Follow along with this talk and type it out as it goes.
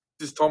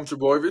This is Tom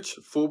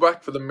Trbojevic,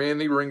 fullback for the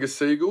Manly Warringah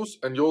Seagulls,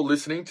 and you're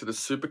listening to the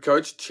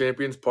Supercoach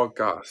Champions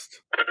Podcast.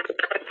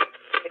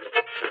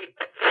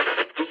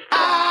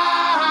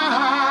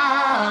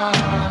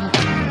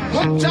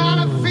 Hooked on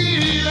a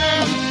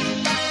feeling.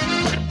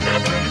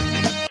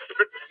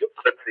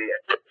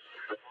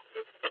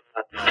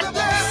 The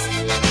best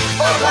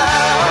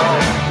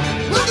around.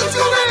 Nothing's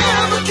gonna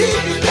ever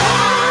keep me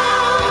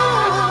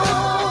down.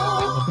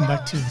 Welcome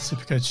back to the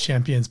Supercoach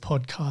Champions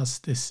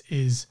Podcast. This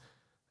is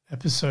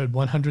episode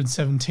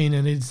 117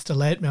 and it's the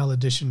late mail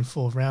edition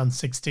for round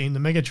 16, the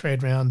mega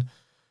trade round.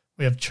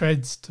 We have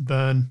trades to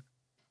burn,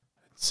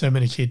 so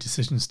many key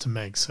decisions to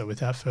make. So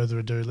without further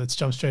ado, let's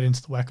jump straight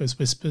into the Wackos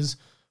Whispers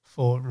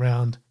for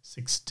round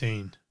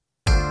 16.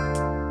 You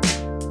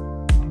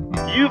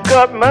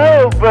got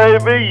mail,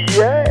 baby,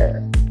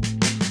 yeah.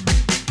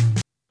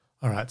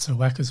 All right, so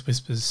Wackos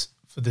Whispers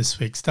for this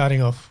week,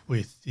 starting off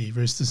with the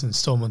Roosters and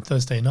Storm on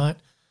Thursday night.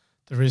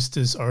 The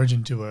Roosters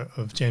origin duo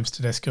of James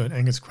Tedesco and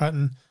Angus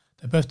Crichton.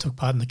 They both took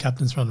part in the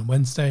captain's run on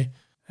Wednesday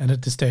and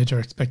at this stage are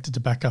expected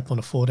to back up on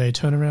a 4-day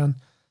turnaround.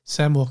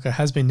 Sam Walker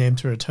has been named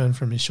to return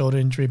from his shoulder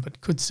injury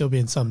but could still be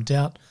in some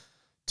doubt.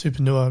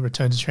 Tupouniua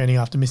returned to training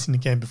after missing the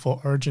game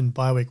before Origin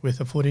bye week with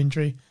a foot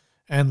injury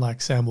and, like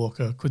Sam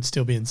Walker, could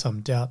still be in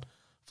some doubt.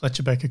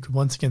 Fletcher Baker could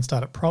once again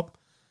start at prop.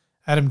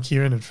 Adam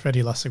Kieran and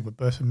Freddie Lussick were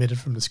both omitted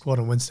from the squad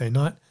on Wednesday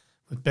night,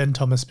 with Ben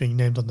Thomas being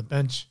named on the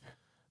bench.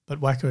 But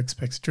Wacko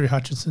expects Drew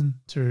Hutchinson,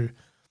 who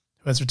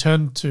has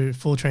returned to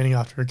full training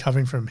after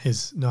recovering from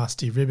his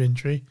nasty rib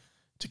injury,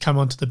 to come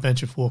onto the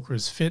bench if Walker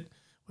is fit,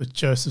 with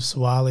Joseph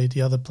Suwali,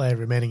 the other player,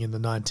 remaining in the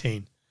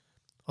 19.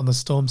 On the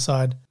Storm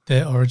side,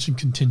 their origin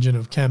contingent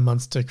of Cam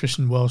Munster,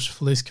 Christian Welsh,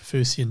 Felice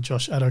Kafusi and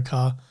Josh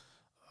Adokar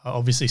are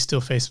obviously still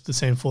faced with the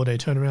same 4-day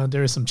turnaround.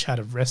 There is some chat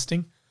of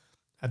resting.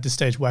 At this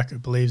stage,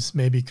 Wacko believes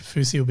maybe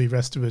Kafusi will be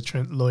rested with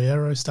Trent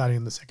Loiero starting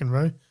in the second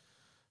row.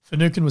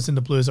 Finucane was in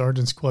the Blues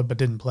origin squad but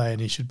didn't play and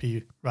he should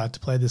be right to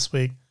play this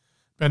week.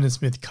 Brandon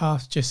Smith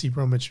calf, Jesse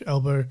Bromwich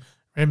elbow,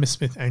 Ramus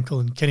Smith ankle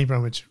and Kenny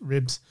Bromwich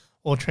ribs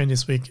all trained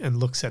this week and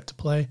look set to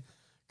play.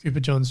 Cooper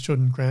Johns,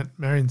 Jordan Grant,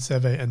 Marion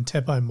Seve and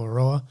Tepai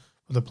Moroa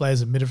were the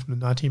players admitted from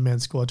the 19-man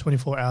squad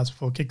 24 hours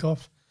before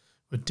kickoff,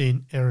 with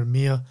Dean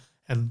Eremia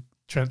and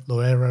Trent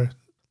Loiero,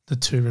 the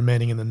two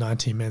remaining in the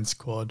 19-man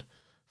squad.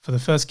 For the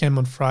first game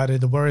on Friday,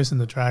 the Warriors and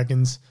the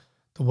Dragons.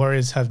 The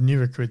Warriors have new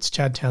recruits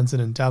Chad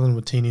Townsend and Dallin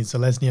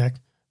Watini-Zalesniak,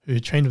 who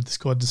trained with the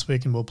squad this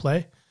week and will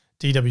play.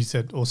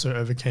 DWZ also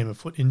overcame a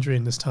foot injury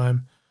in this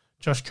time.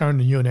 Josh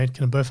Curran and Ewan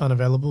Aitken are both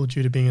unavailable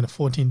due to being in a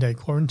 14-day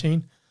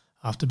quarantine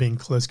after being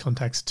close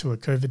contacts to a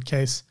COVID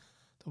case.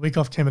 The week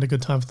off came at a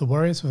good time for the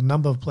Warriors, with a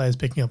number of players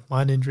picking up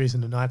minor injuries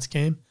in the night's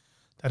game.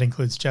 That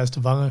includes Jazz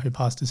Tavanga, who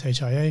passed his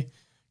HIA,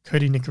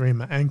 Cody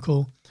Nikarima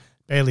ankle,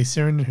 Bailey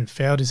Siren, who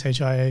failed his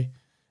HIA,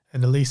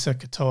 and Elisa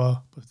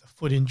Katoa with a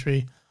foot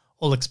injury,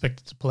 all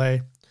expected to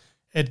play.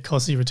 Ed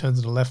Cossey returns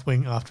to the left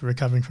wing after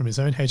recovering from his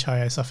own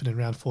HIA suffered in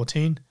round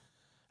 14.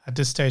 At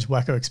this stage,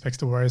 Wacko expects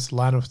the Warriors to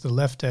line up with the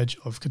left edge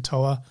of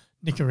Katoa,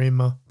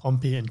 Nikarima,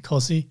 Pompey and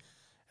Cossey,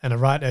 and a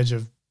right edge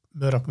of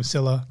Murdoch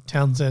Musila,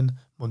 Townsend,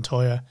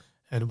 Montoya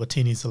and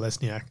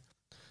Watini-Zalesniak.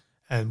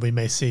 And we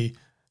may see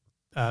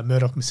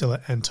Murdoch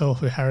Musila and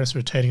Tohu Harris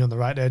rotating on the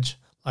right edge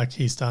like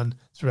he's done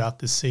throughout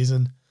this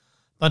season.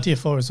 Bunty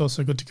Afoa is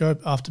also good to go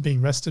after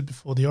being rested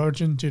before the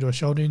origin due to a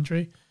shoulder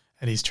injury,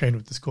 and he's trained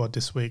with the squad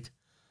this week.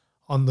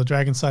 On the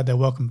Dragon side, they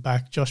welcome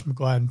back Josh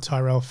Maguire and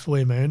Tyrell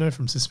Fuimaono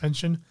from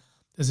suspension.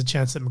 There's a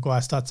chance that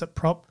Maguire starts at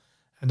prop,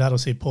 and that'll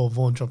see Paul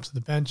Vaughan drop to the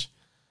bench.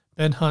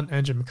 Ben Hunt,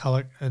 Andrew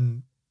McCulloch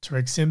and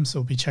Tarek Sims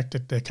will be checked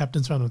at their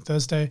captain's run on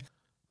Thursday,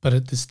 but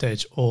at this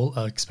stage, all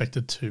are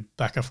expected to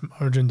back up from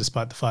origin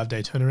despite the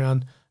 5-day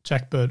turnaround.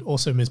 Jack Bird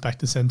also moves back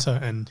to centre,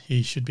 and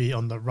he should be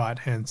on the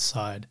right-hand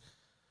side.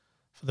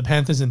 For the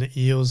Panthers and the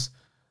Eels,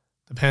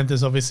 the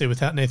Panthers obviously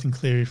without Nathan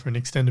Cleary for an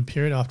extended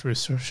period after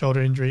his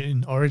shoulder injury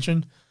in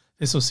origin.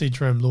 This will see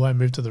Jerome Luai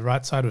move to the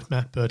right side with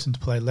Matt Burton to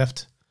play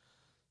left.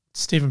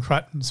 Stephen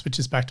Crichton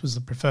switches back to his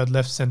preferred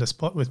left centre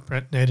spot with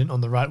Brent Naden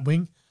on the right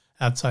wing,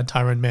 outside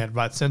Tyrone May at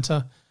right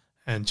centre,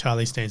 and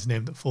Charlie Staines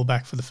named at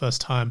fullback for the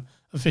first time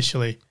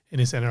officially in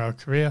his NRL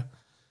career.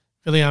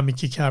 Viliami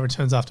Kikau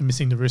returns after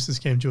missing the Roosters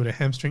game due to a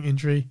hamstring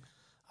injury.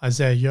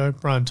 Isaiah Yeo,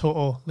 Brian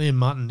To'o, Liam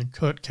Martin and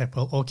Kurt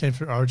Capewell all came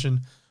through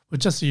origin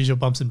with just the usual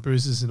bumps and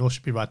bruises and all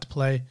should be right to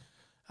play.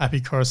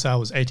 Api Coruscant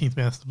was 18th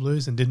man for the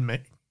Blues and didn't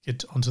make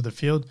it onto the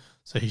field,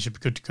 so he should be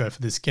good to go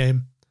for this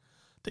game.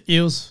 The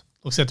Eels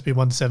look set to be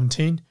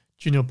 1-17.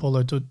 Junior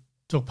Paulo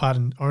took part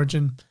in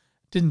origin,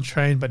 didn't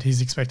train but he's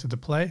expected to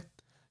play.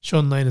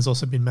 Sean Lane has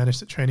also been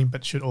managed at training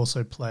but should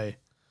also play.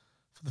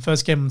 For the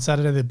first game on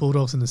Saturday, the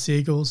Bulldogs and the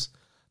Seagulls.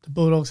 The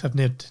Bulldogs have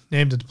named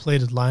a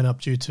depleted lineup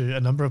due to a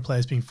number of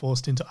players being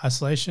forced into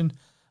isolation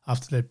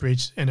after they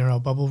breached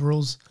NRL bubble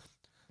rules.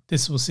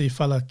 This will see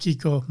Fala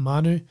Kiko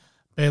Manu,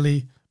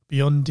 Bailey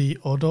Biondi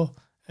Odo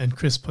and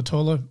Chris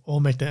Potolo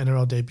all make their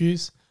NRL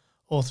debuts.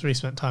 All three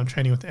spent time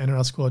training with the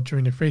NRL squad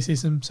during the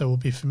preseason, so will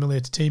be familiar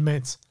to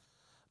teammates.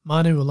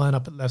 Manu will line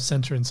up at left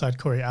centre inside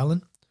Corey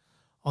Allen.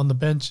 On the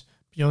bench,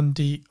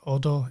 Biondi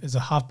Odo is a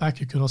halfback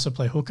who can also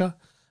play hooker,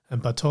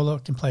 and Bartolo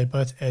can play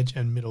both edge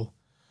and middle.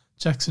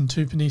 Jackson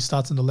Tupani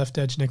starts on the left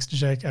edge next to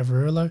Jake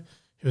Averillo,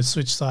 who has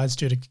switched sides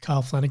due to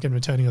Carl Flanagan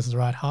returning as the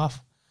right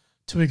half.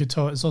 Tui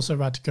Katoa is also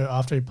right to go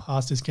after he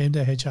passed his game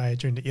day HIA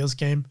during the Eels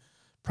game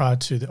prior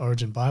to the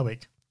Origin bye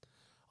week.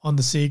 On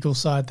the Seagull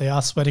side, they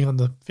are sweating on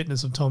the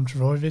fitness of Tom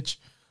Trbojevic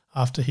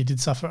after he did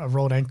suffer a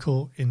rolled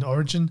ankle in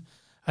Origin.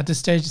 At this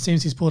stage, it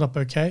seems he's pulled up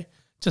okay,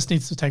 just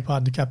needs to take part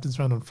in the captain's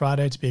run on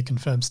Friday to be a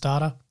confirmed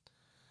starter.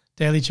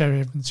 Daly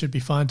Cherry Evans should be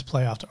fine to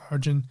play after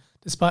Origin,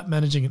 despite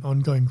managing an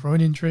ongoing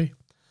groin injury.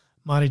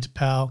 Marty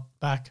Tapau,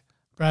 back,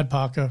 Brad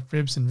Parker,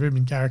 ribs and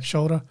Ruben Garrick,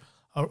 shoulder,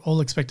 are all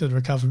expected to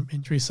recover from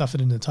injuries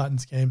suffered in the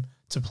Titans game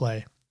to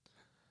play.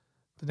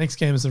 The next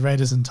game is the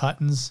Raiders and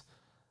Titans.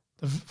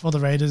 For the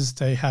Raiders,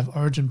 they have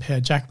Origin pair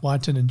Jack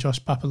Whiten and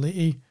Josh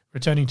Papali'i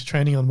returning to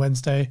training on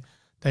Wednesday.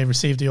 They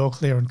received the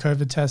all-clear on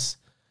COVID tests.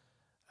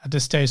 At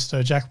this stage,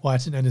 though, Jack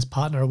Whiten and his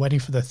partner are waiting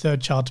for their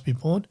third child to be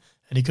born,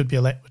 and he could be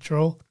a late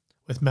withdrawal,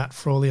 with Matt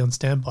Frawley on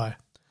standby.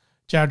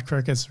 Jared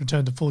Kirk has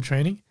returned to full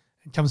training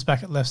and comes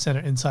back at left centre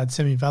inside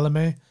Semi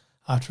Valame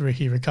after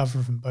he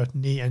recovered from both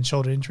knee and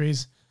shoulder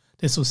injuries.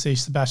 This will see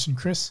Sebastian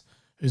Chris,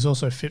 who's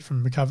also fit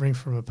from recovering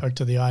from a poke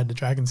to the eye in the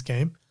Dragons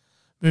game,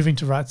 moving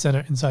to right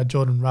centre inside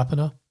Jordan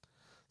Rapana.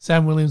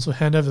 Sam Williams will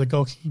hand over the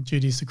goal-kicking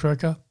duties to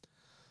Croker.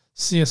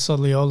 Sia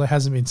Soliola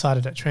hasn't been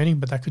cited at training,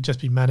 but that could just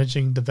be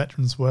managing the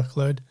veteran's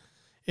workload.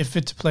 If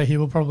fit to play, he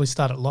will probably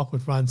start at lock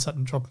with Ryan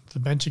Sutton dropping to the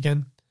bench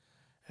again.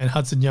 And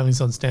Hudson Young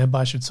is on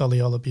standby should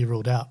Soliola be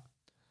ruled out.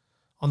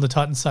 On the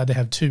Titans side, they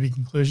have two big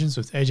inclusions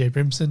with AJ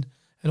Brimson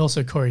and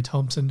also Corey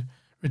Thompson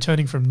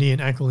returning from knee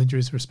and ankle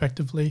injuries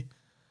respectively.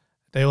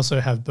 They also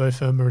have Bo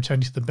Firma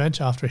returning to the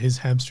bench after his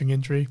hamstring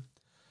injury.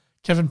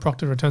 Kevin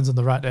Proctor returns on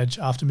the right edge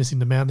after missing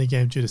the Manly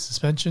game due to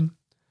suspension.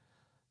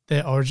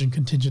 Their Origin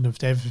contingent of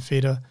David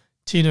Fifita,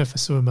 Tino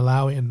Fasua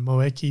Malawi and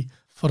Moeki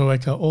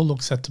Fotoeka all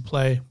look set to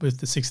play with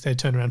the 6-day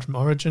turnaround from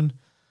Origin.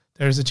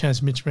 There is a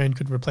chance Mitch Rain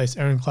could replace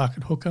Aaron Clark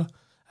at hooker,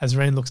 as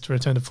Rain looks to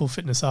return to full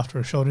fitness after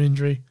a shoulder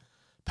injury.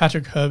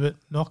 Patrick Herbert,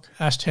 knock,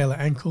 Ash Taylor,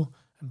 ankle,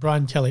 and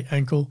Brian Kelly,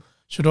 ankle,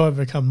 should all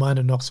overcome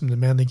minor knocks from the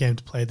Manly game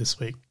to play this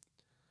week.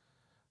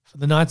 For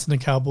the Knights and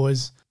the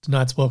Cowboys, the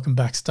Knights welcome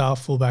back star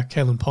fullback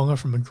Kalen Ponga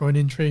from a groin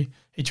injury.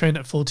 He trained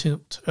at full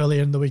tilt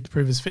earlier in the week to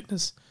prove his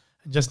fitness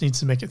and just needs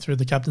to make it through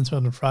the captain's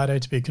run on Friday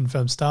to be a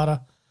confirmed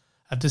starter.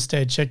 At this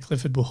stage, Chet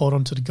Clifford will hold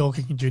on to the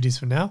goal-kicking duties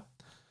for now.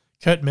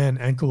 Kurt Mann,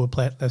 ankle, will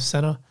play at left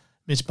centre.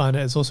 Mitch Binder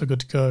is also good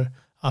to go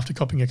after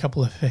copping a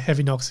couple of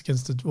heavy knocks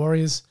against the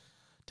Warriors.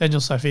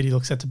 Daniel Saifidi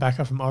looks set to back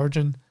up from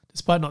Origin,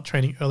 despite not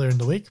training earlier in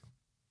the week.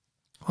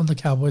 On the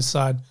Cowboys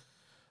side,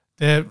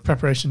 their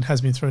preparation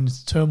has been thrown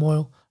into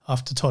turmoil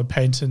after Todd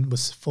Payton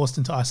was forced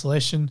into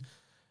isolation.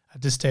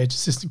 At this stage,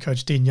 assistant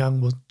coach Dean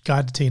Young will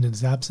guide the team in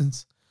his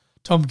absence.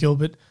 Tom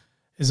Gilbert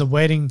is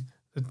awaiting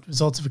the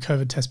results of a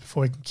COVID test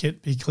before he can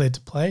be cleared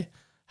to play.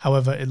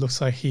 However, it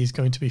looks like he's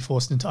going to be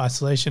forced into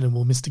isolation and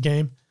will miss the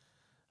game.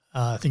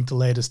 I think the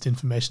latest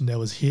information there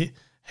was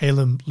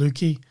Halem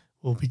Lukey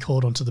will be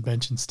called onto the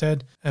bench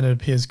instead, and it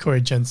appears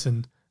Corey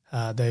Jensen,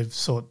 they've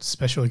sought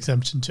special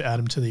exemption to add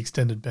him to the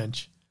extended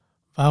bench.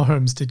 Val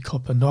Holmes did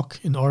cop a knock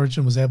in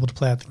Origin, was able to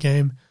play out the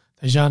game.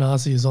 Dejan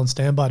Arzi is on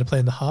standby to play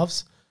in the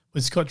halves,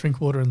 with Scott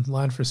Drinkwater in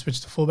line for a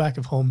switch to fullback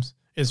if Holmes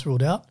is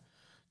ruled out.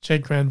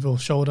 Jake Granville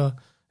shoulder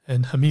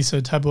and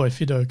Hamiso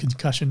Tabuai-Fidow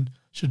concussion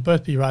should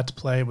both be right to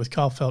play, with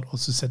Carl Felt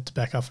also set to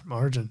back up from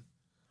Origin.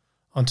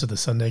 On to the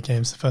Sunday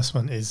games. The first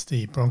one is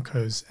the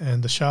Broncos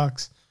and the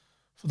Sharks.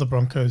 For the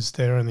Broncos,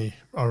 their only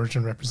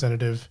Origin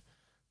representative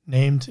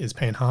named is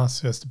Payne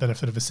Haas, who has the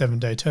benefit of a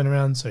 7-day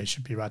turnaround, so he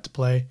should be right to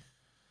play.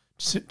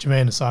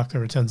 Jermaine Osaka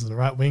returns on the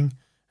right wing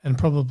and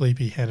probably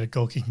be handed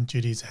goal-kicking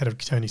duties ahead of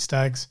Tony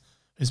Staggs,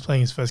 who's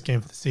playing his first game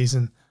for the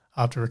season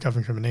after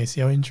recovering from an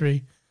ACL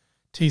injury.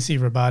 TC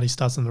Rabadi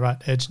starts on the right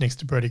edge next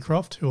to Brodie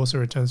Croft, who also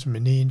returns from a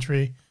knee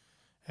injury,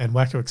 and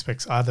Wacko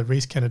expects either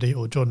Reece Kennedy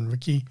or Jordan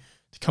Ricky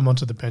to come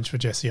onto the bench for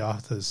Jesse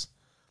Arthurs.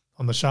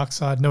 On the Sharks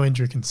side, no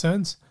injury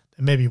concerns.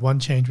 There may be one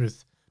change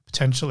with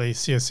potentially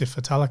Siosif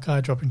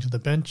Fatalakai dropping to the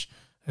bench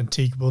and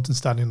Teague Wilton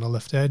starting on the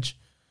left edge,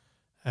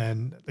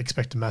 and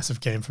expect a massive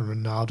game from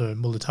Ronaldo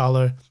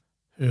Mulitalo,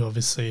 who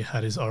obviously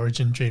had his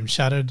Origin dream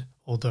shattered,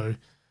 although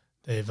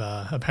they've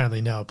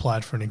apparently now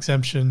applied for an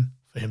exemption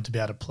for him to be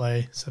able to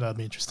play, so that'll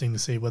be interesting to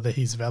see whether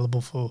he's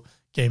available for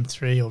Game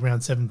 3 or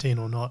Round 17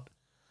 or not.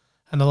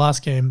 And the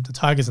last game, the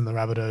Tigers and the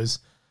Rabbitohs.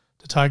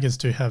 The Tigers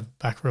do have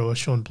back rower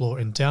Sean Bloor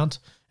in doubt.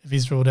 If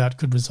he's ruled out,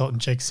 could result in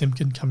Jake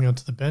Simpkin coming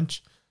onto the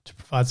bench to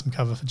provide some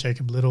cover for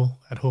Jacob Little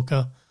at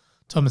hooker.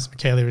 Thomas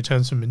McKaylee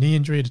returns from a knee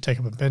injury to take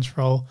up a bench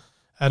role.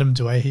 Adam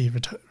Duahi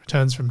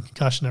returns from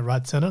concussion at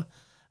right centre,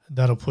 and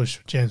that'll push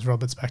James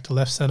Roberts back to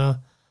left centre.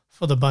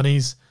 For the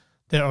Bunnies,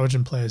 their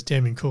Origin players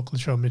Damien Cook,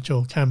 Latrell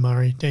Mitchell, Cam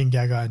Murray, Dean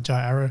Gagai and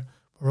Jai Arrow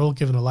were all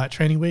given a light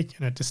training week,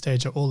 and at this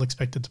stage are all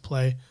expected to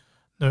play.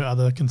 No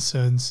other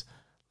concerns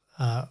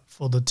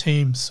for the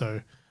team,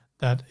 so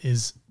that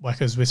is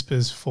Wacko's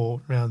Whispers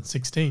for round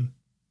 16.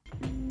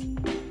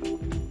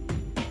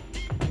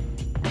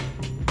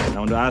 I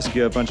want to ask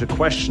you a bunch of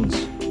questions.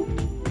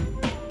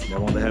 I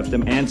want to have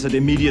them answered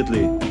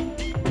immediately.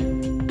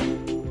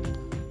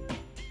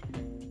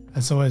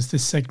 As always,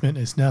 this segment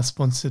is now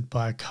sponsored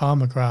by Carl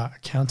McGrath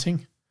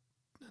Accounting.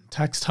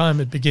 Tax time,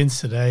 it begins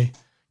today.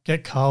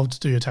 Get Carl to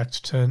do your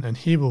tax return and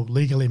he will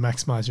legally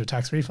maximize your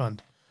tax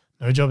refund.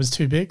 No job is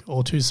too big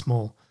or too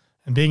small.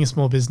 And being a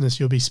small business,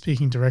 you'll be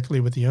speaking directly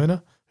with the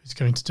owner who's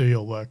going to do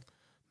your work.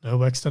 No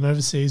work's done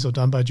overseas or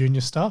done by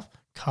junior staff.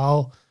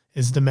 Carl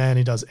is the man.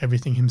 He does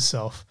everything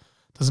himself.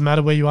 Doesn't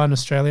matter where you are in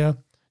Australia.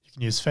 You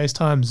can use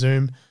FaceTime,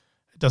 Zoom.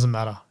 It doesn't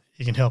matter.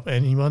 You can help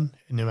anyone,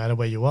 no matter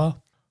where you are.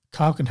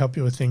 Carl can help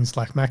you with things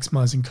like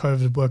maximizing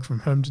COVID work from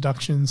home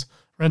deductions,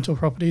 rental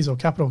properties, or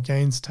capital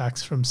gains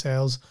tax from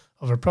sales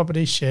of a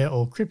property, share,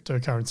 or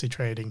cryptocurrency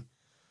trading.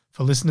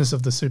 For listeners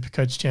of the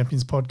Supercoach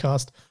Champions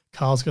podcast,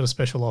 Carl's got a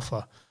special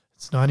offer.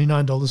 It's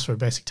 $99 for a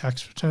basic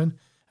tax return,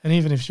 and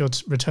even if your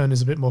return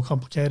is a bit more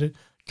complicated,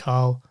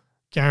 Carl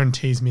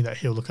guarantees me that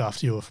he'll look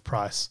after you with a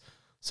price.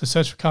 So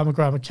search for Carl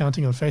McGrath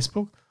Accounting on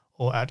Facebook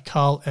or at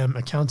Carl M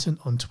Accountant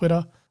on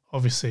Twitter.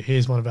 Obviously,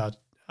 he's one of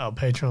our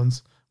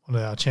patrons, one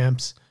of our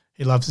champs.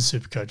 He loves the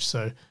Supercoach,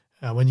 so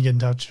when you get in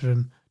touch with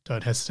him,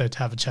 don't hesitate to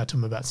have a chat to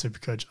him about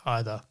Supercoach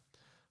either.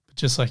 But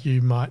just like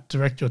you might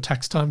direct your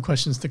tax time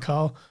questions to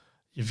Carl,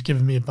 you've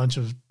given me a bunch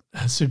of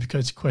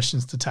Supercoach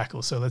questions to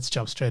tackle, so let's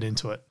jump straight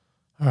into it.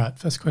 All right,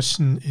 first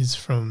question is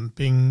from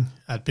Bing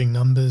at Bing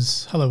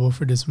Numbers. Hello,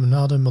 Wilfred. Is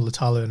Ronaldo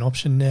Mulitalo an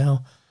option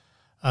now?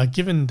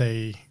 Given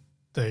the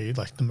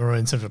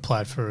Maroons have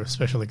applied for a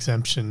special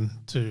exemption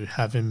to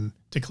have him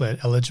declared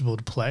eligible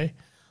to play,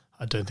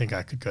 I don't think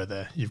I could go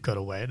there. You've got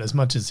to wait. As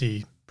much as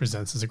he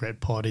presents as a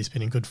great pod, he's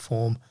been in good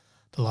form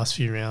the last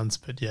few rounds.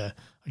 But yeah,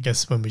 I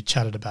guess when we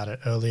chatted about it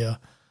earlier,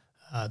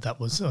 that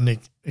was on the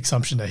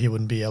assumption that he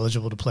wouldn't be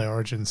eligible to play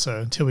Origin. So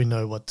until we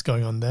know what's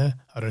going on there,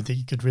 I don't think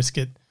you could risk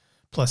it.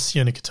 Plus,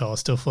 Sione Katoa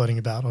still floating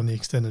about on the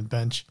extended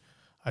bench.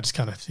 I just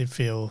kind of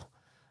feel,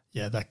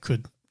 that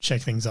could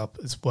shake things up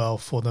as well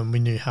for them. We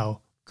knew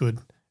how good,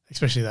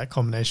 especially that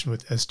combination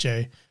with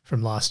SJ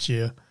from last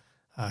year,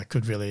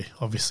 could really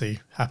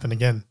obviously happen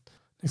again.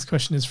 Next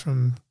question is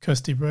from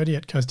Kirsty Brody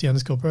at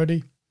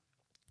Kirsty_Brody.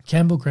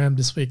 Campbell Graham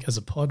this week as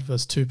a pod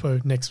versus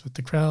Tupou next with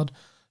the crowd.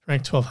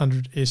 Ranked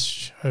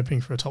 1200-ish,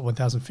 hoping for a top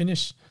 1,000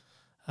 finish.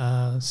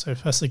 So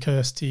firstly,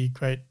 Kirsty,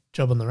 great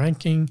job on the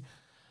ranking.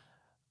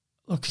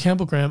 Look,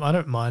 Campbell Graham, I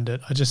don't mind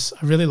it. I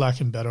really like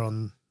him better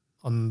on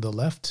the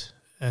left.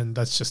 And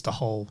that's just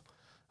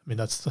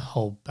that's the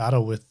whole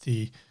battle with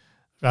the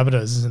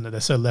Rabbitohs, isn't it?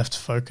 They're so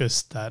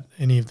left-focused that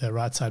any of their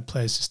right-side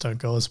players just don't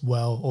go as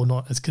well or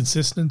not as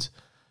consistent.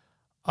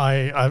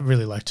 I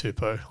really like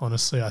Tupou,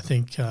 honestly. I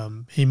think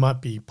he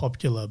might be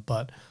popular,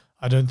 but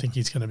I don't think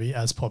he's going to be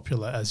as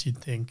popular as you'd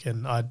think,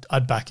 and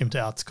I'd back him to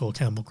outscore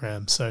Campbell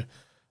Graham. So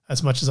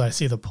as much as I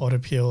see the pod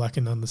appeal, I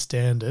can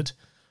understand it,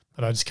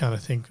 but I just kind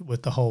of think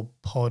with the whole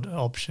pod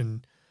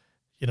option,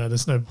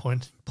 there's no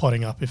point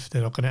podding up if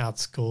they're not going to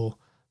outscore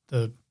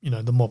the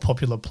more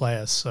popular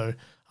players. So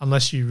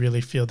unless you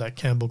really feel that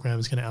Campbell Graham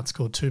is going to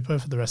outscore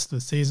Tupou for the rest of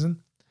the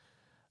season,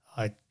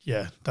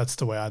 that's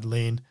the way I'd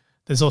lean.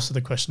 There's also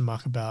the question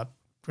mark about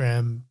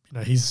Graham.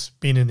 He's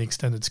been in the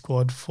extended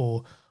squad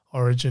for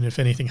Origin. If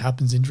anything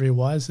happens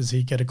injury-wise, does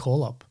he get a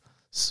call-up?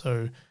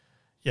 So,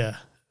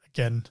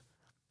 again,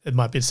 it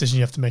might be a decision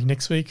you have to make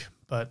next week,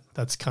 but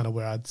that's kind of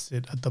where I'd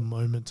sit at the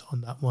moment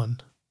on that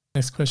one.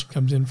 Next question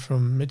comes in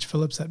from Mitch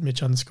Phillips at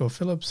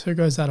Mitch_Phillips. Who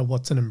goes out of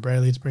Watson and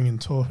Brayley to bring in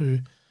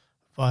Tohu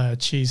via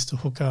Cheese to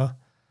hooker?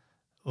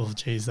 Oh,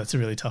 geez, that's a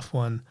really tough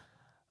one.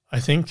 I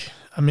think,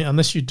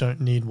 unless you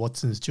don't need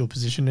Watson's dual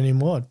position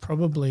anymore, I'd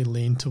probably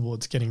lean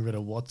towards getting rid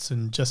of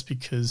Watson just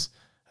because,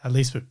 at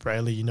least with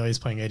Brayley, he's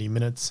playing 80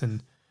 minutes.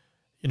 And,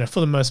 for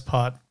the most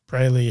part,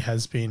 Brayley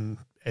has been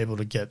able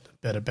to get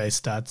better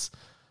base stats.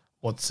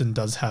 Watson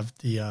does have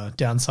the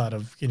downside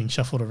of getting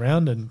shuffled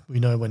around. And we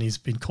know when he's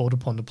been called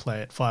upon to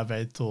play at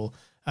 5'8" or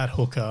at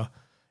hooker,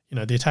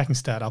 the attacking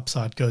stat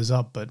upside goes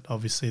up, but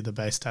obviously the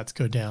base stats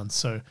go down.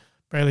 So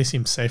Brayley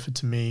seems safer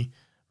to me.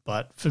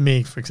 But for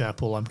me, for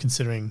example, I'm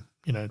considering,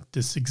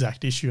 this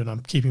exact issue and I'm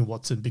keeping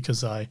Watson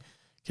because I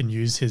can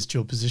use his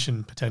dual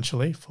position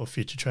potentially for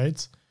future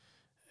trades.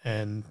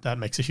 And that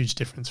makes a huge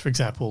difference. For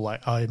example,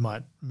 I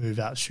might move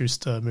out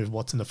Schuster, move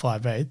Watson to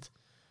 5'8",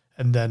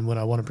 and then when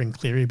I want to bring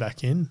Cleary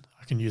back in,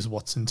 I can use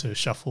Watson to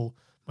shuffle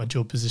my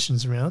dual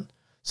positions around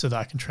so that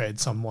I can trade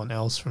someone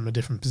else from a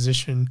different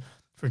position.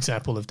 For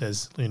example, if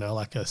there's,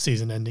 like a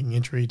season-ending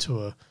injury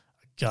to a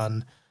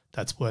gun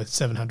that's worth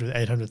 700,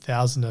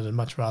 800,000, and I'd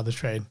much rather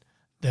trade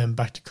them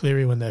back to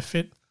Cleary when they're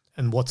fit,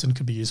 and Watson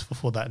could be useful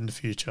for that in the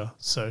future.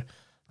 So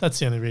that's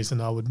the only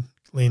reason I would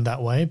lean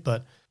that way.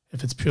 But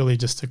if it's purely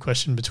just a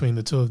question between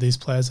the two of these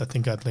players, I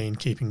think I'd lean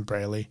keeping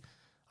Brayley.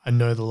 I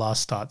know the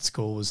last start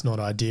score was not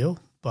ideal,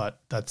 but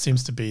that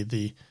seems to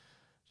be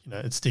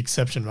it's the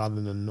exception rather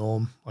than the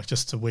norm. Like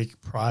just a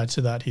week prior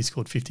to that, he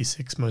scored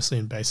 56, mostly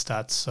in base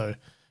stats. So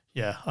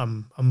yeah,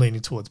 I'm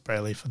leaning towards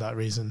Brayley for that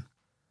reason.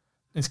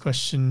 Next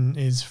question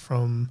is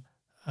from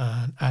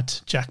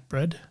at Jack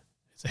Bread.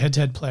 So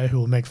head-to-head player who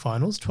will make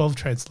finals, 12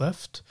 trades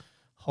left,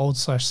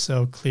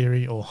 hold/sell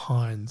Cleary or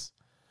Hines.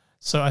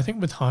 So I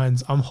think with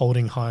Hines, I'm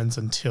holding Hines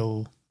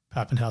until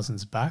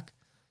Pappenhausen's back,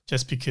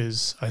 just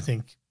because I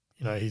think,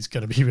 he's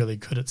going to be really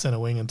good at center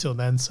wing until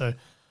then. So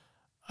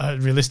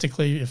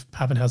realistically, if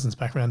Pappenhausen's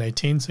back around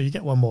 18, so you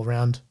get one more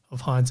round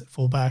of Hines at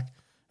fullback,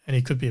 and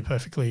he could be a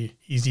perfectly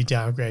easy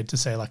downgrade to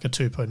say like a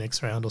Tupou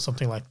next round or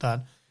something like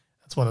that.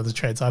 That's one of the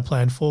trades I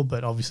planned for,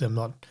 but obviously I'm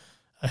not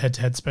a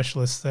head-to-head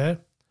specialist there.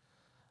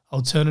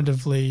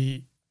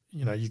 Alternatively,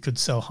 you could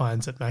sell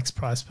Hines at max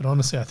price, but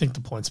honestly, I think the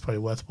point's probably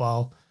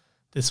worthwhile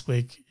this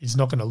week. He's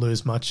not going to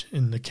lose much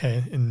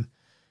unless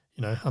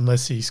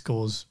he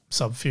scores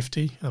sub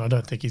 50, and I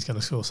don't think he's going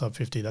to score sub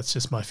 50. That's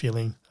just my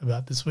feeling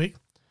about this week.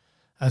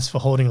 As for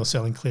holding or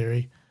selling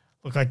Cleary,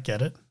 look, I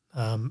get it.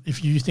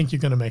 If you think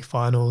you're going to make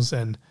finals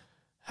and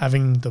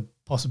having the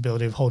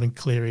possibility of holding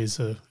Cleary is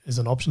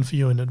an option for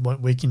you and it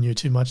won't weaken you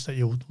too much that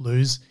you'll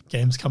lose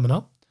games coming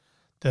up,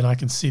 then I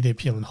can see the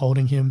appeal in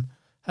holding him.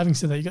 Having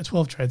said that, you got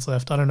 12 trades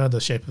left. I don't know the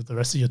shape of the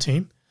rest of your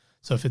team.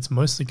 So if it's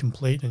mostly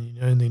complete and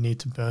you only need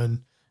to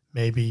burn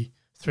maybe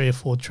 3 or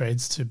 4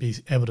 trades to be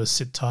able to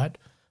sit tight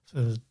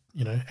for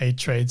 8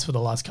 trades for the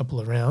last couple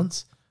of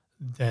rounds,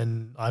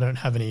 then I don't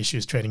have any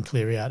issues trading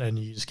Cleary out and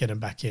you just get him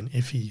back in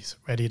if he's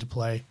ready to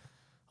play.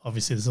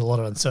 Obviously, there's a lot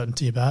of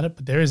uncertainty about it,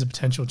 but there is a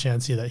potential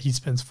chance here that he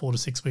spends 4 to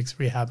 6 weeks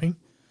rehabbing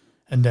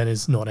and then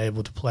is not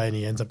able to play and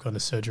he ends up going to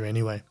surgery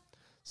anyway.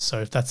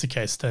 So if that's the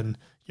case, then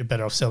you're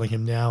better off selling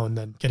him now and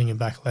then getting him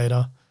back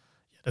later.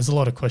 Yeah, there's a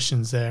lot of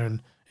questions there,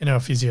 and our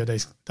Physio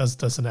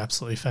does an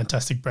absolutely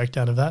fantastic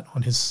breakdown of that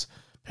on his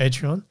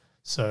Patreon.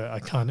 So I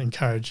can't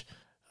encourage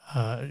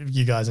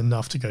you guys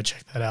enough to go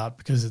check that out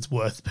because it's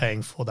worth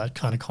paying for that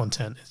kind of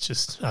content. It's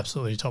just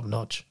absolutely top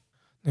notch.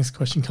 Next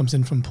question comes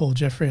in from Paul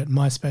Jeffrey at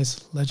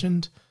MySpace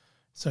Legend.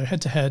 So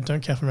head-to-head,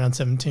 don't care from round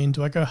 17.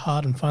 Do I go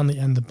hard and finally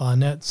end the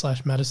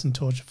Barnett/Madison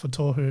torture for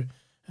Tohu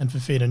and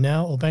Fifita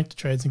now, or bank the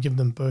trades and give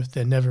them both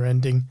their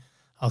never-ending?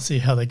 I'll see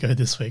how they go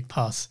this week.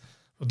 Pass.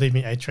 Would leave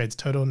me 8 trades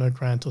total, no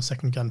Grant or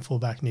second gun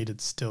fullback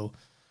needed still.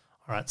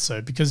 All right,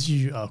 so because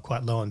you are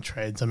quite low on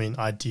trades, I mean,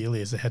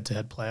 ideally as a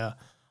head-to-head player,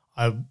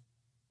 I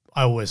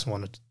always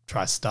want to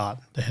try start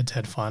the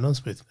head-to-head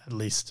finals with at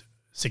least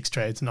 6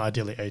 trades and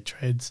ideally 8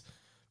 trades,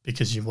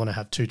 because you want to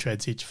have 2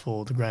 trades each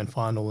for the grand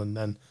final and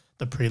then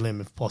the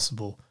prelim if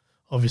possible.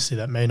 Obviously,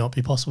 that may not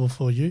be possible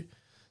for you.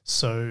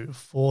 So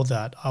for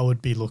that, I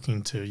would be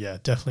looking to,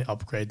 definitely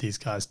upgrade these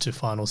guys to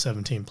final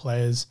 17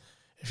 players.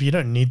 If you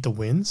don't need the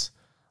wins,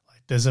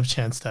 there's a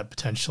chance that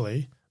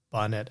potentially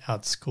Barnett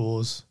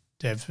outscores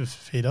Dev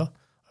Fifita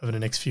over the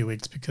next few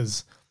weeks,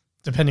 because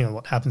depending on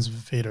what happens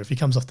with Fifita, if he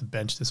comes off the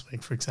bench this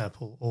week, for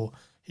example, or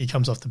he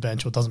comes off the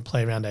bench or doesn't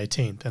play around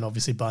 18, then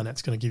obviously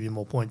Barnett's going to give you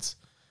more points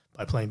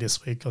by playing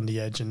this week on the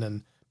edge and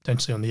then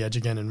potentially on the edge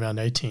again in round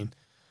 18.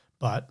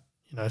 But,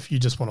 if you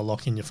just want to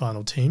lock in your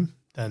final team,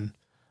 then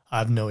I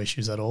have no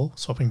issues at all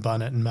swapping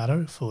Barnett and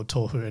Matto for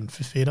Tohu and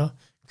Fifita,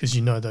 because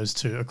those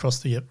two across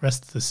the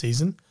rest of the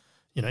season,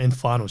 in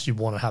finals, you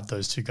want to have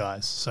those 2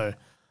 guys. So,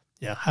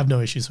 I have no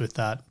issues with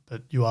that,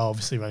 but you are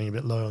obviously running a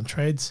bit low on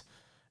trades,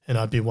 and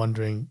I'd be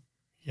wondering,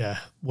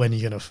 when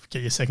you're going to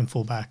get your second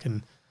fullback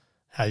and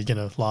how you're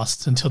going to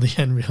last until the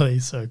end, really.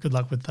 So good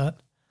luck with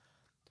that.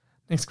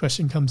 Next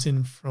question comes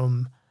in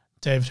from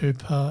David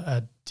Hooper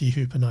at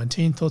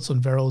dhooper19. Thoughts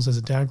on Verrills as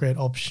a downgrade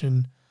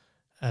option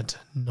at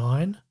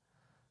 9?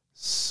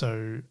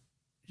 So,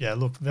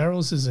 look,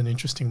 Verrills is an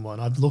interesting one.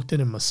 I've looked at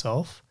him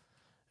myself,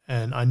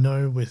 and I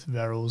know with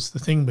Verrills, the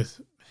thing with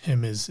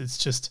him is it's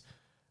just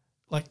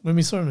like when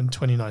we saw him in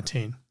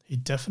 2019, he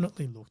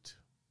definitely looked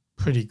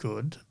pretty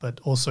good, but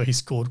also he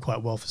scored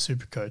quite well for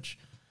Supercoach.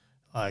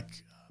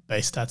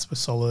 Base stats were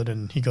solid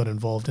and he got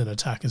involved in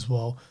attack as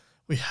well.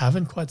 We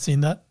haven't quite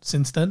seen that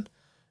since then.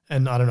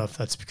 And I don't know if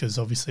that's because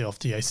obviously off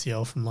the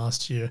ACL from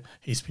last year,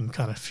 he's been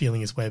kind of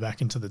feeling his way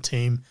back into the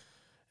team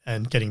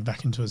and getting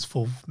back into his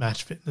full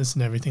match fitness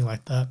and everything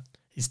like that.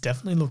 He's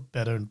definitely looked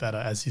better and better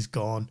as he's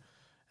gone.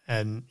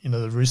 And,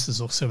 the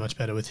Roosters look so much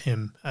better with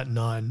him at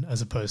 9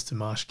 as opposed to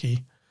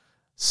Marshke.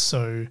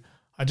 So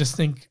I just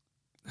think,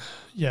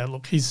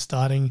 look, he's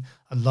starting.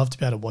 I'd love to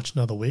be able to watch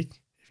another week.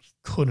 If you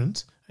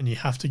couldn't, and you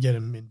have to get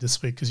him in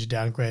this week because you're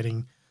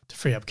downgrading to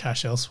free up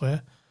cash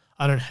elsewhere,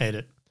 I don't hate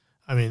it.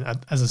 I mean,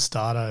 as a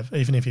starter,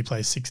 even if he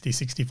plays 60,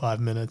 65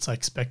 minutes, I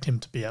expect him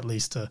to be at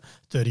least a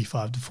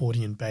 35 to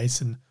 40 in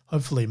base and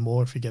hopefully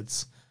more if he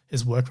gets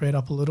his work rate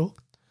up a little.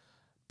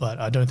 But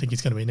I don't think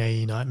he's going to be an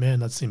AE nightmare,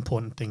 and that's the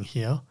important thing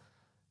here.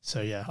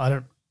 So,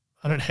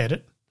 I don't hate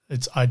it.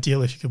 It's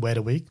ideal if you could wait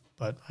a week,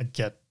 but I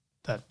get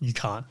that you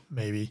can't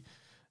maybe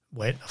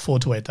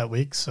afford to wait that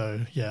week.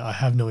 So, I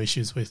have no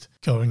issues with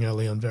going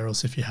early on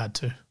Verrills if you had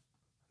to.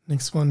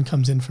 Next one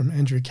comes in from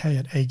Andrew K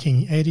at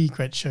akingy80.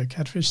 Great show,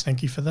 Catfish.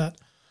 Thank you for that.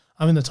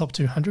 I'm in the top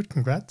 200.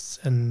 Congrats.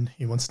 And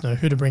he wants to know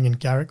who to bring in,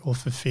 Garrick or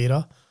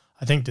Fifita.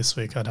 I think this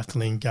week I'd have to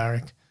lean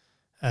Garrick,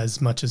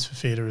 as much as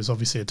Fifita is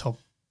obviously a top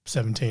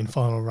 17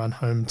 final run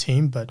home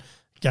team. But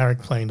Garrick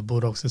playing the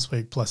Bulldogs this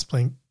week plus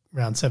playing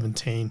round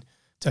 17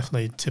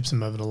 definitely tips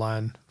him over the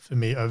line for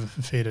me over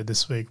Fifita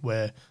this week,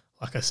 where,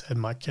 like I said,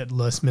 might get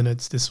less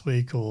minutes this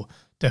week, or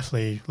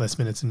definitely less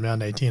minutes in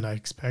round 18, I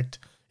expect,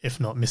 if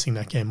not missing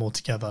that game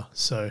altogether.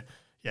 So,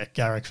 yeah,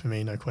 Garrick for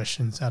me, no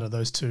questions out of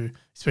those two,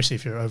 especially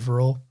if you're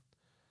overall.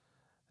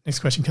 Next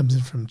question comes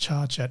in from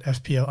Charch at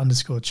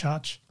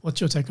FPL_Charch.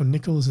 What's your take on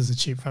Nichols as a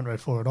cheap front row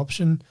forward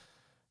option?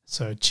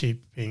 So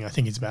cheap being, I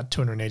think he's about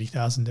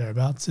 280,000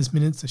 thereabouts. His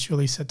minutes are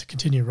surely set to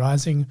continue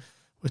rising,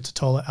 with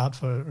Totola out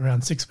for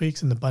around 6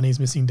 weeks and the Bunnies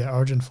missing their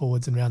origin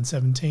forwards in round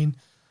 17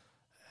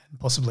 and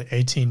possibly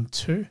 18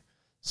 too.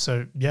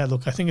 So, yeah,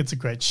 look, I think it's a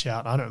great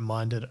shout. I don't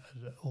mind it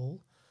at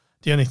all.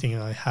 The only thing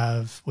I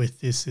have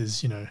with this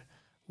is,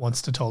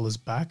 once Totola's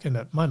back, and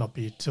it might not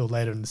be till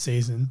later in the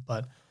season,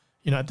 but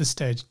at this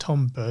stage,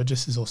 Tom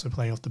Burgess is also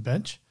playing off the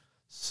bench.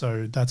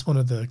 So that's one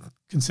of the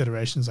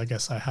considerations, I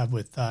guess, I have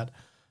with that.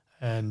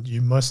 And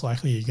you're going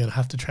to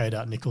have to trade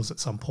out Nichols at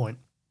some point.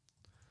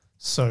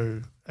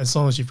 So as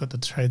long as you've got the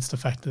trades to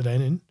factor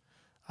that in,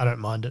 I don't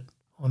mind it,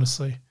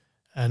 honestly.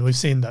 And we've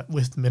seen that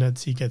with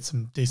minutes, he gets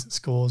some decent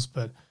scores.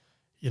 But,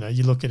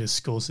 you look at his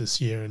scores this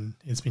year, and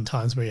there's been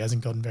times where he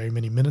hasn't gotten very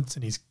many minutes,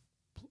 and he's,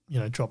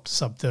 dropped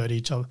sub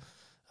 30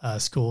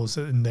 scores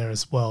in there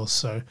as well.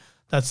 So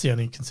that's the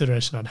only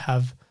consideration I'd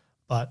have.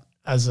 But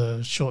as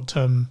a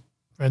short-term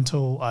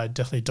rental, I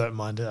definitely don't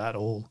mind it at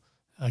all,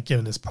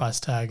 given his price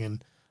tag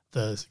and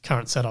the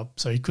current setup.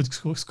 So he could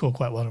score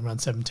quite well around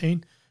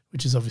 17,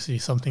 which is obviously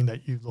something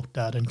that you looked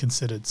at and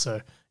considered. So,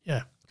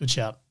 yeah, good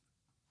shout.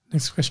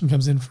 Next question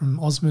comes in from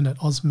Osman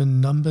at Osman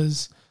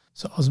Numbers.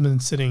 So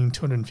Osman's sitting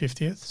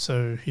 250th,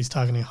 so he's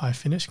targeting a high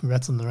finish.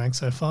 Congrats on the rank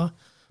so far.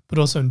 But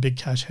also in big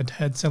cash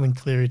head-to-head, selling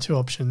Cleary, 2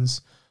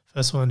 options.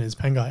 First one is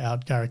Pangai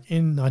out, Garrick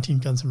in, 19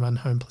 guns and run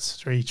home plus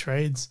 3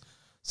 trades.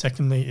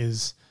 Secondly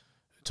is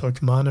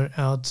Tokumano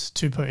out,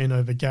 Tupou in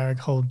over Garrick,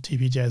 hold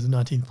TPJ as the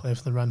 19th player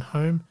for the run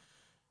home.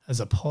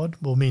 As a pod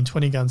will mean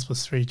 20 guns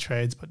plus 3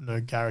 trades, but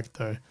no Garrick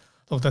though.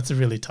 Look, that's a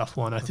really tough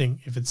one. I think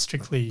if it's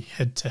strictly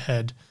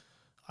head-to-head,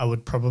 I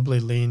would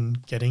probably lean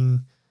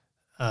getting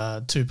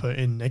Tupou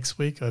in next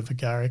week over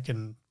Garrick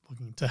and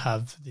looking to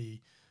have the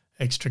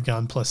extra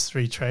gun plus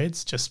 3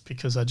 trades, just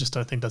because I just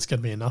don't think that's going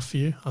to be enough for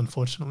you,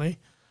 unfortunately.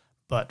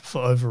 But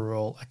for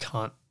overall, I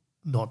can't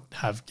not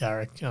have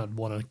Garrick. I'd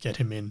want to get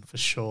him in for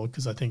sure,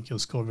 because I think he'll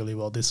score really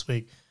well this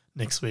week,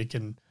 next week,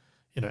 and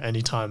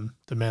anytime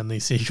the Manly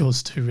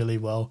Seagulls do really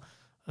well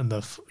in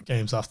the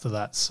games after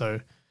that.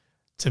 So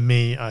to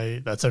me,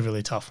 that's a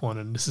really tough one,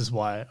 and this is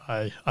why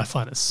I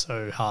find it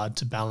so hard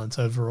to balance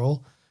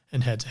overall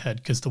and head-to-head,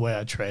 because the way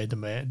I trade,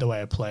 the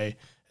way I play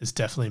is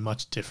definitely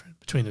much different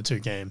between the two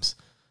games,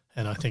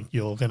 and I think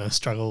you're going to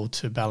struggle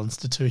to balance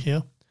the two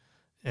here.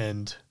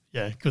 And,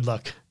 yeah, good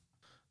luck.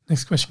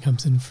 Next question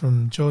comes in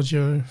from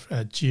Giorgio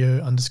at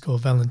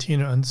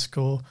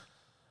Gio_Valentino_.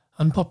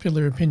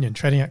 Unpopular opinion,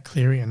 trading out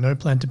Cleary and no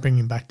plan to bring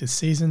him back this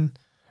season.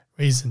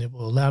 Reason, it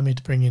will allow me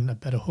to bring in a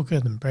better hooker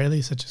than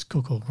Brayley, such as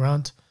Cook or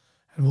Grant,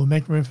 and will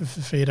make room for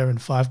Fifita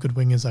and 5 good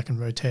wingers I can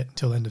rotate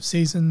until end of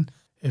season.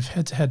 If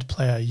head-to-head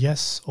player,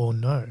 yes or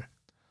no.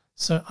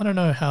 So I don't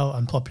know how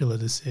unpopular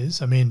this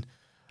is. I mean,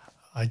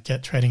 I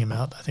get trading him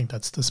out. I think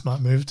that's the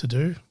smart move to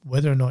do.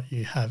 Whether or not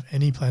you have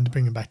any plan to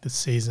bring him back this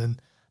season,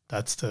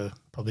 that's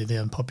probably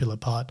the unpopular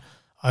part.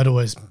 I'd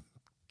always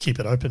keep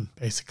it open,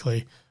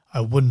 basically.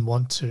 I wouldn't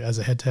want to, as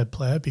a head-to-head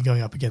player, be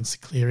going up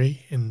against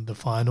Cleary in the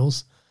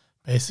finals,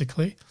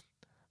 basically.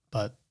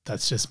 But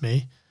that's just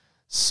me.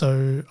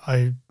 So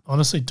I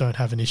honestly don't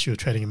have an issue with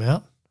trading him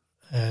out.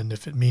 And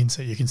if it means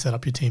that you can set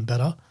up your team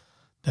better,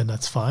 then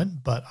that's fine.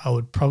 But I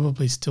would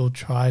probably still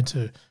try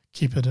to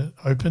keep it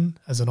open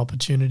as an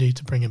opportunity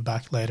to bring him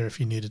back later if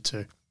you needed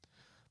to.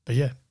 But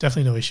yeah,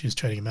 definitely no issues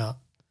trading him out.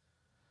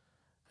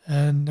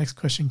 And next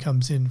question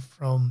comes in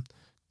from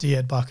D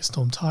at Barker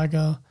Storm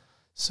Tiger.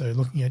 So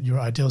looking at your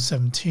ideal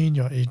 17,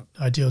 your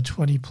ideal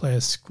 20-player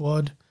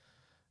squad,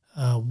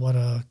 what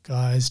are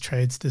guys'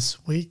 trades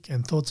this week,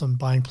 and thoughts on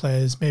buying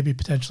players maybe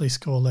potentially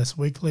score less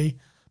weekly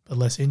but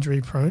less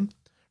injury-prone?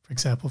 For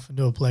example, for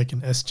Noah Blake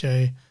and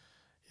SJ,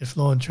 if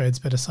Lawn trades,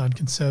 better sign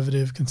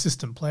conservative,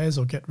 consistent players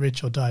or get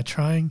rich or die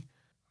trying.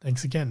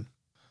 Thanks again.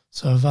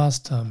 So I've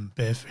asked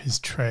Bear for his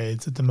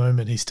trades. At the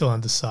moment, he's still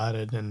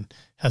undecided and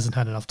hasn't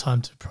had enough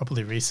time to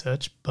properly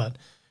research, but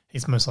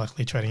he's most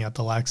likely trading out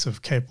the likes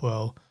of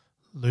Capewell,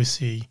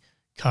 Lucy,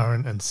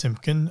 Curran and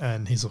Simpkin,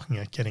 and he's looking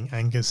at getting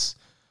Angus,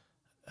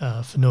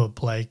 Fanua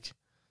Blake,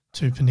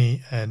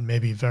 Tupany and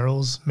maybe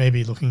Verrills,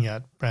 maybe looking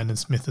at Brandon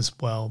Smith as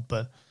well,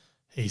 but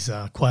he's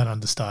quite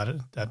undecided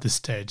at this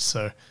stage.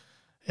 So,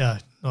 yeah,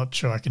 not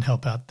sure I can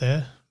help out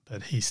there,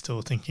 but he's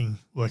still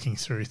working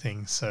through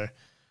things. So,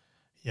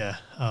 yeah,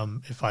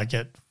 if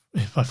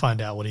I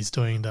find out what he's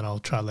doing, then I'll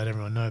try to let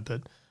everyone know.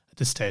 But at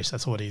this stage,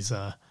 that's what he's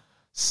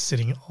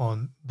sitting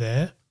on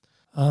there.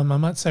 I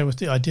might say with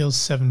the ideal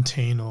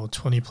 17 or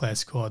 20-player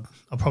squad,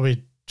 I'll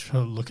probably try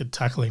to look at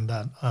tackling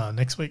that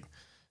next week.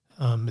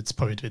 It's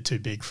probably a bit too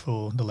big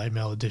for the late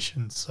mail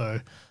edition, so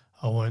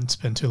I won't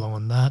spend too long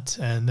on that.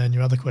 And then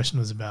your other question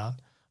was about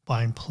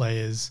buying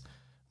players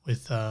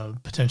with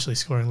potentially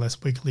scoring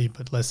less weekly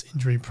but less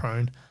injury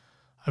prone.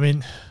 I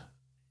mean,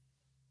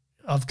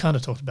 I've kind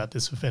of talked about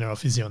this with NRL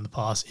Physio in the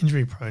past.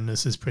 Injury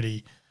proneness is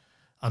pretty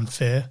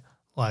unfair.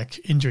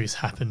 Like, injuries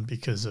happen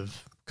because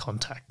of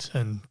contact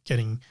and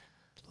getting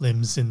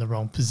limbs in the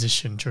wrong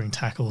position during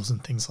tackles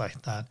and things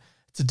like that.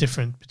 It's a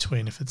difference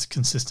between if it's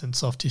consistent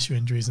soft tissue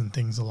injuries and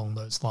things along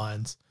those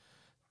lines.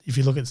 If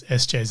you look at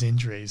SJ's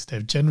injuries,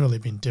 they've generally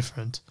been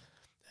different,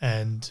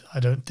 and I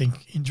don't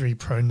think injury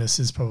proneness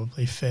is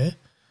probably fair.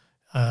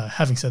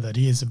 Having said that,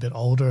 he is a bit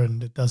older,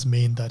 and it does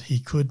mean that he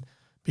could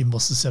be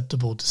more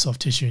susceptible to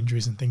soft tissue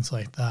injuries and things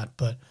like that,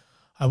 but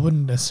I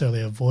wouldn't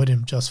necessarily avoid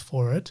him just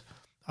for it.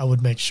 I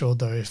would make sure,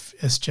 though, if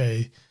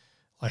SJ,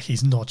 like,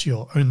 he's not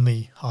your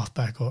only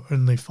halfback or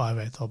only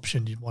 5/8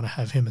 option, you'd want to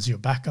have him as your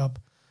backup,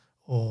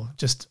 or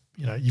just,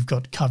 you've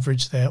got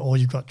coverage there, or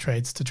you've got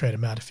trades to trade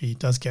him out if he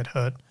does get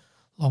hurt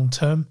long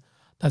term.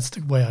 That's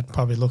the way I'd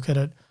probably look at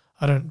it.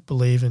 I don't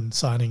believe in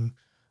signing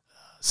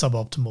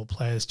suboptimal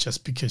players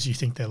just because you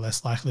think they're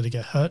less likely to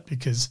get hurt,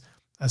 because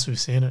as we've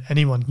seen,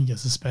 anyone can get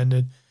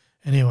suspended,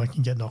 anyone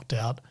can get knocked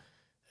out,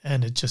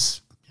 and it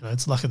just,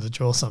 it's luck of the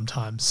draw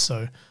sometimes.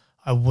 So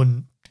I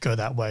wouldn't go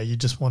that way. You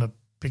just want to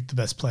pick the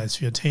best players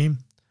for your team,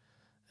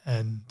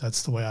 and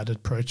that's the way I'd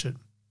approach it.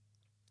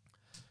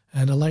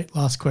 And a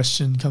last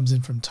question comes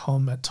in from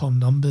Tom at Tom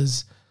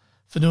Numbers.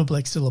 Fanua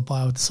Blake still a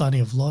buy with the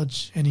signing of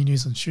Lodge. Any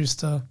news on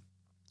Schuster?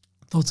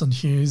 Thoughts on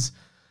Hughes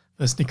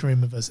versus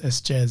Nikorima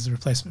versus SJ as a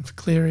replacement for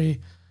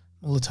Cleary?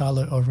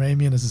 Mulatalo or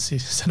Ramian as a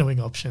centre wing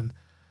option?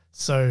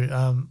 So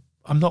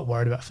I'm not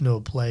worried about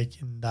Fanua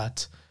Blake in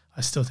that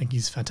I still think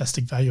he's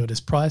fantastic value at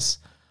his price.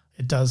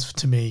 It does,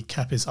 to me,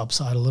 cap his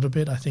upside a little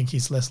bit. I think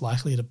he's less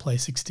likely to play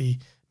 60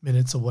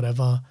 minutes or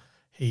whatever.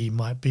 He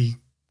might be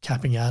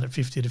capping out at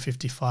 50 to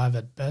 55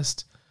 at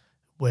best,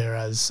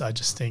 whereas I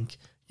just think,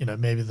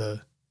 maybe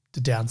the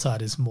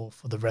downside is more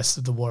for the rest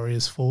of the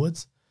Warriors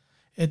forwards.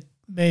 It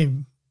may,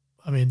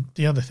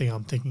 the other thing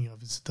I'm thinking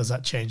of is, does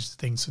that change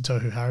things for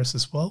Tohu Harris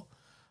as well?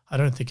 I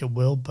don't think it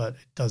will, but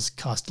it does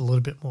cast a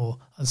little bit more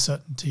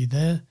uncertainty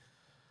there.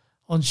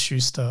 On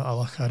Schuster,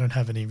 I don't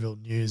have any real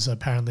news.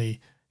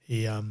 Apparently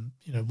he,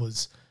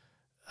 was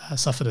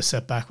suffered a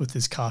setback with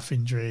his calf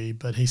injury,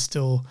 but he's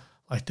still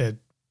they're,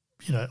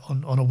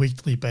 on a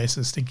weekly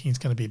basis thinking he's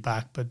going to be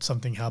back, but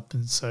something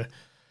happens. So,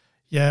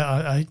 yeah,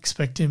 I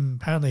expect him.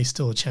 Apparently he's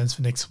still a chance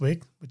for next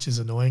week, which is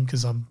annoying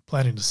because I'm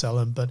planning to sell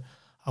him, but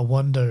I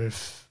wonder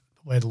if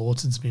the way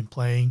Lawton's been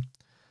playing,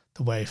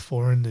 the way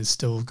Foran is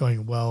still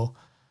going well,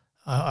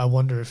 I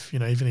wonder if,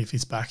 even if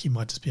he's back, he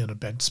might just be on a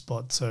bench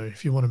spot. So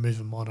if you want to move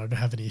him on, I don't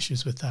have any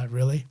issues with that,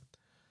 really.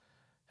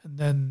 And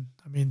then,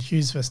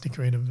 Hughes versus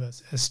Nikorima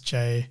versus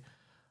SJ.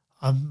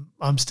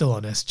 I'm still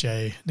on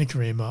SJ.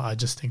 Nikorima, I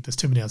just think there's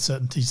too many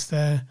uncertainties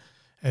there.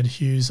 And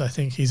Hughes, I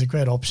think he's a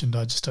great option.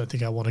 I just don't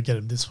think I want to get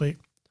him this week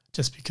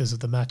just because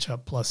of the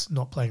matchup, plus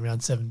not playing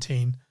round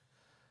 17.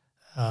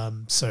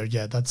 So,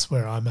 yeah, that's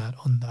where I'm at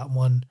on that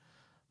one.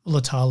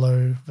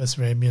 Mulatalo versus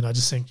Ramian, I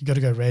just think you got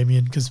to go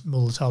Ramian because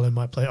Mulatalo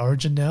might play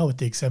Origin now with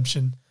the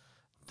exemption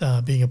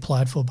being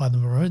applied for by the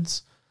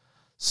Maroons.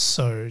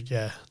 So,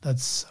 yeah,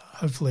 that's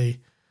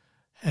hopefully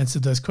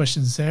answered those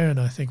questions there, and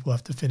I think we'll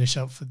have to finish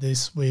up for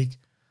this week.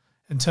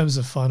 In terms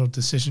of final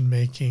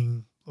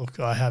decision-making, look,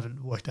 I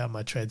haven't worked out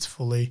my trades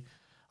fully.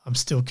 I'm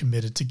still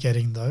committed to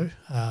getting, though,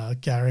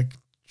 Garrick,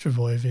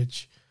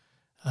 Trbojevic,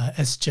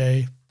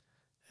 SJ,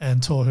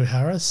 and Tohu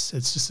Harris.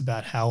 It's just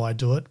about how I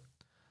do it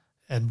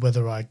and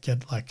whether I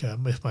get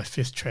with my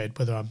fifth trade,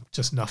 whether I'm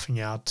just nuffing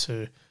out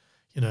to,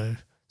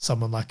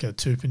 someone like a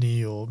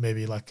Tupani or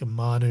maybe like a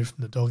Manu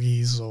from the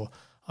Doggies, or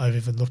I've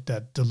even looked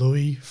at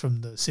DeLuey from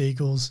the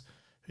Seagulls,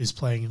 who's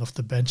playing off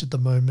the bench at the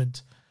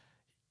moment.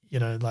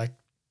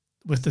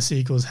 With the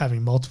Seagulls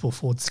having multiple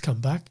forwards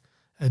come back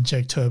and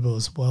Jake Turbo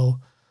as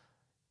well,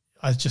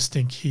 I just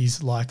think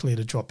he's likely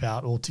to drop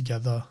out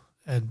altogether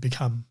and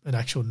become an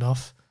actual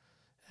nuff.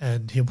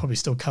 And he'll probably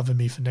still cover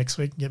me for next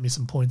week and get me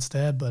some points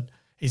there, but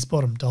he's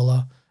bottom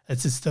dollar.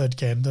 It's his third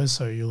game, though,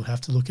 so you'll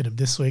have to look at him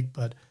this week.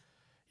 But,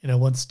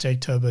 once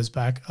Jake Turbo's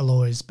back,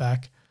 Aloi's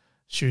back,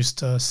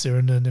 Schuster,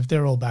 Sirinen, if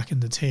they're all back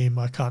in the team,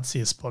 I can't see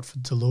a spot for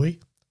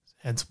DeLuey.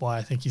 Hence why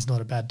I think he's not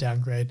a bad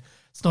downgrade.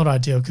 It's not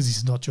ideal because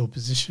he's not your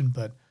position,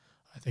 but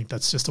I think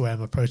that's just the way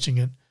I'm approaching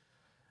it.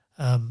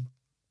 I'm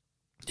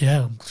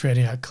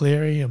trading out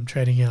Cleary. I'm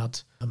trading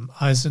out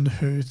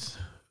Eisenhuth,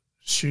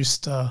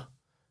 Schuster,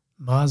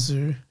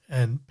 Mazu,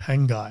 and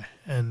Pangai.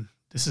 And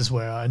this is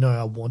where I know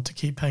I want to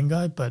keep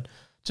Pangai, but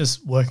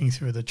just working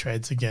through the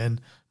trades again,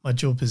 my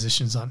dual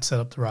positions aren't set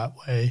up the right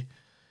way.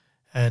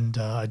 And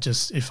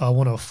if I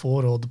want to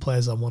afford all the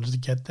players I wanted to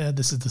get there,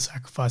 this is the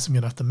sacrifice I'm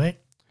going to have to make.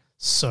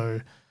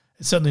 So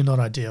it's certainly not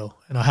ideal.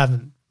 And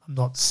I'm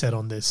not set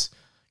on this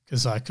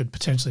because I could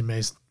potentially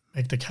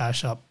make the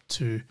cash up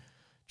to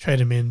trade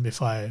him in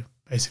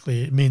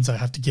it means I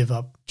have to give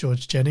up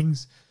George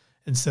Jennings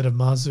instead of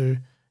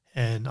Mazu,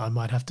 and I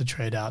might have to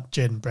trade out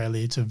Jaden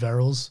Brayley to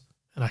Verrills,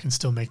 and I can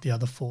still make the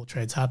other 4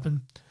 trades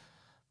happen.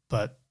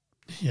 But,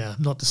 yeah,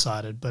 I'm not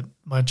decided. But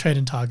my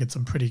trading targets,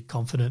 I'm pretty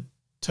confident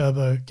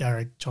Turbo,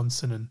 Garrick,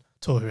 Johnson, and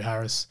Tohu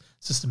Harris.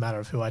 It's just a matter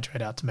of who I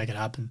trade out to make it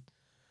happen.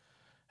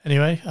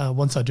 Anyway,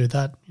 once I do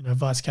that,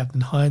 Vice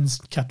Captain Hines,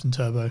 Captain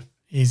Turbo,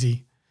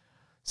 easy.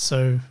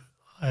 So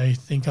I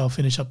think I'll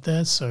finish up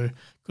there. So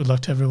good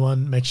luck to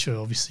everyone. Make sure,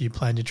 obviously, you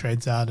plan your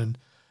trades out, and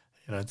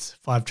it's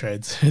 5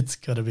 trades. It's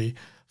got to be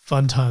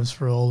fun times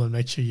for all, and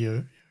make sure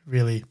you're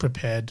really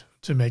prepared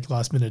to make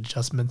last-minute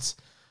adjustments,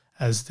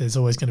 as there's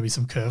always going to be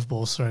some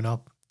curveballs thrown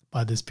up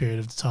by this period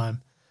of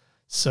time.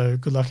 So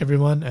good luck,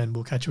 everyone, and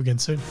we'll catch you again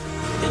soon.